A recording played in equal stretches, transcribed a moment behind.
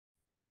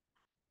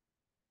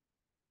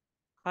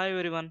Hi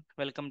everyone,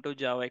 welcome to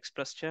Java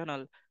Express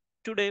channel.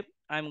 Today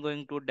I'm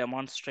going to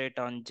demonstrate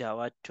on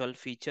Java 12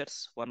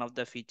 features, one of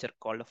the feature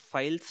called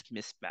files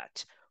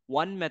mismatch.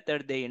 One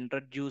method they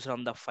introduced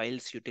on the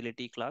files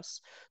utility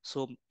class.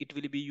 So it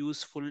will be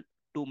useful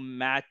to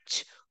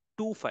match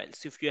two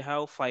files. If you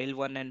have file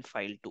 1 and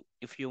file 2,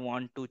 if you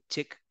want to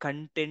check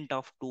content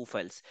of two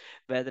files,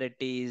 whether it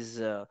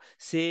is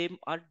same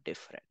or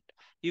different.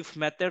 If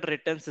method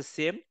returns the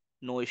same,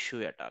 no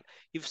issue at all.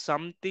 If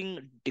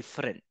something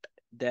different,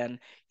 then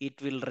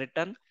it will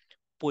return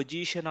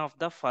position of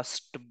the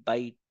first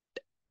byte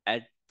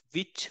at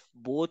which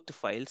both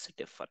files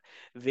differ.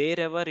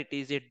 Wherever it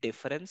is a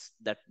difference,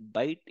 that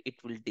byte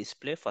it will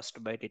display, first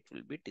byte it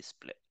will be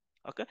display.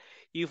 Okay.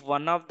 If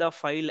one of the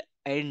file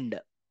end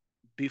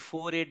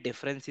before a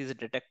difference is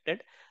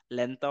detected,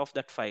 length of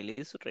that file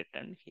is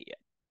written here.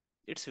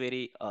 It's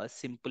very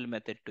simple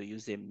method to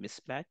use a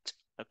mismatch.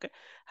 Okay.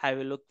 Have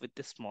a look with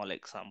a small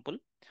example.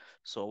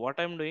 So what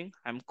I'm doing,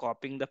 I'm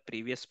copying the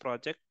previous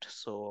project.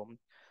 So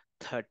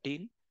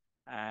 13,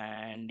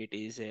 and it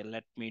is a,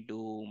 let me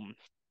do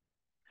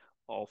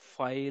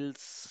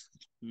files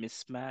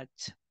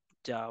mismatch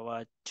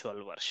Java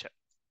 12 version.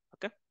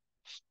 Okay.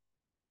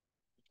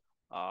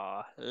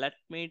 Let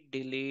me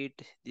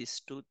delete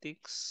these two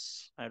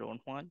things I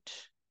don't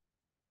want.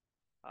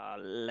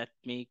 Let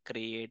me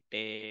create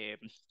a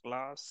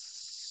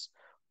class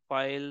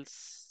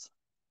files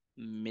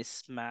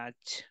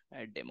mismatch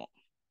a demo.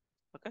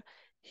 Okay.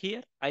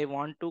 Here I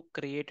want to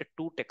create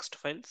two text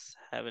files.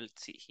 I will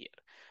see here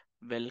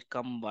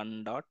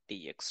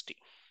welcome1.txt.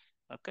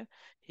 Okay.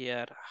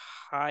 Here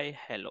hi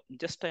hello,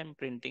 just I'm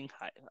printing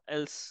hi,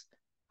 else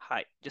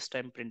hi, just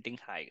I'm printing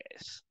hi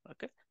guys.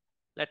 Okay.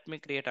 Let me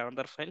create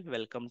another file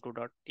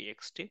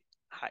welcome2.txt.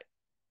 Hi,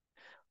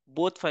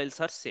 both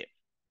files are same.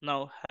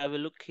 Now have a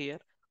look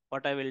here.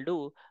 What I will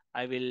do,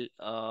 I will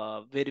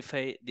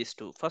verify these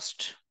two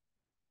first.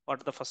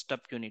 What the first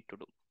step you need to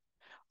do?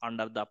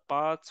 Under the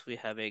paths we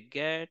have a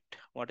get.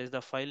 What is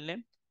the file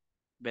name?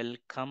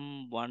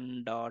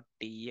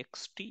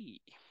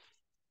 Welcome1.txt.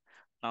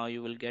 Now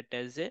you will get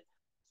as a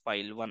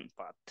file 1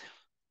 path,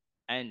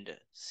 and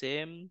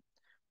same,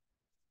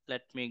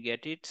 let me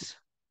get it,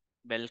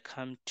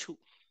 welcome to.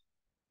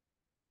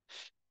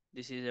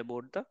 This is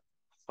about the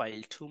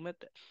file 2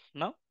 method.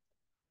 Now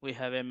we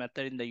have a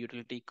method in the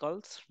utility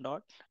calls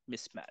dot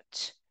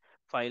mismatch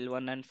file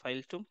 1 and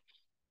file 2.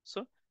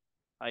 So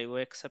IO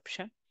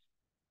exception.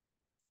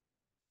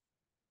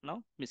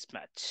 Now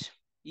mismatch.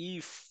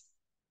 If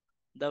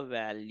the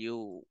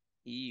value,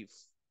 if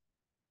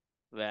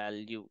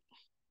value,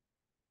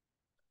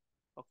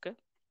 okay,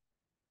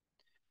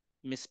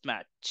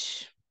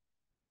 mismatch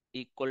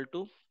equal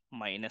to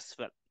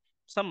 -12,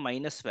 some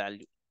minus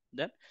value,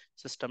 then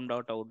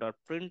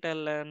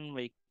system.out.println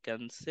we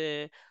can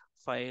say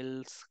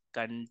files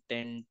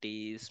content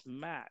is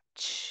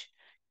match.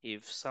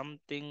 If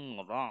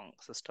something wrong,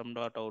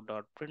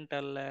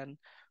 system.out.println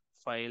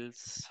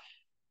files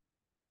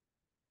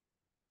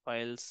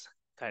files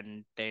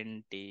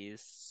content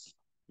is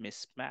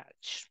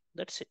mismatch.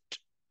 That's it.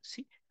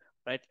 See,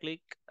 right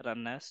click,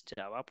 run as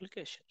Java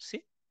application.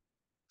 See,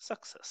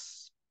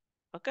 success.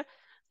 Okay.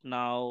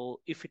 Now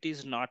if it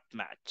is not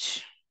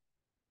match,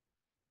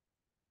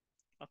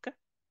 okay,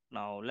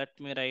 now let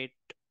me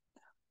write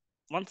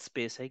one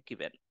space I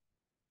given,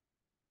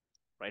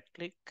 right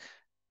click,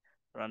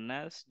 run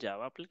as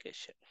Java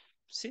application.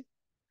 See,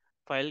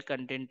 file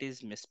content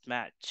is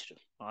mismatched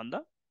on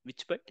the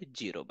which byte?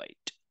 0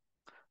 byte.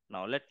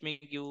 Now let me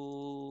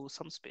give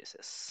some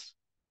spaces,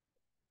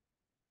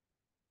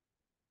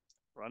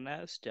 run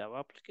as Java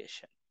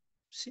application.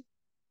 See,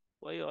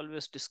 why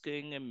always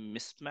displaying a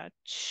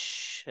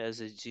mismatch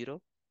as a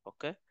 0?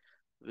 Okay,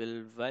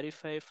 will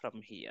verify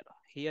from here.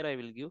 Here I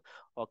will give,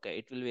 okay,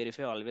 it will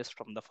verify always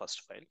from the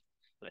first file.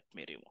 Let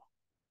me remove.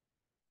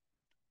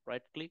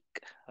 Right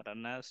click,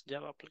 run as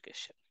Java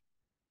application.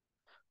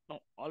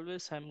 Now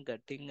always I'm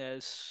getting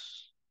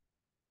as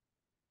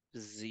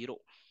 0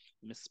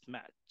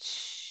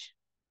 mismatch.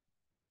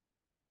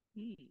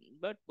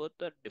 But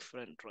both are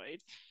different,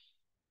 right?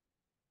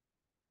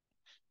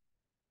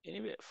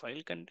 Anyway,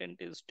 file content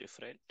is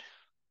different.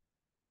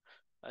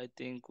 I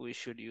think we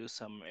should use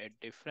some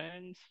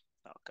different.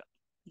 Okay,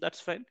 that's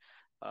fine.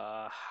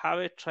 Have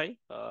a try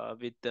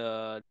with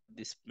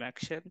this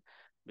action.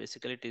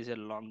 Basically, it is a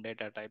long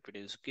data type. It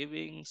is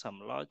giving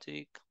some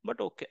logic, but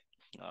okay.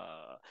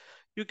 Uh,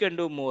 you can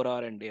do more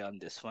R&D on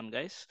this one,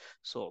 guys.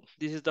 So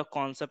this is the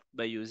concept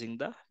by using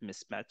the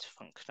mismatch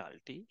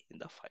functionality in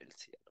the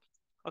files here.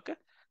 Okay.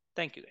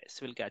 Thank you, guys.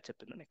 We'll catch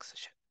up in the next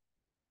session.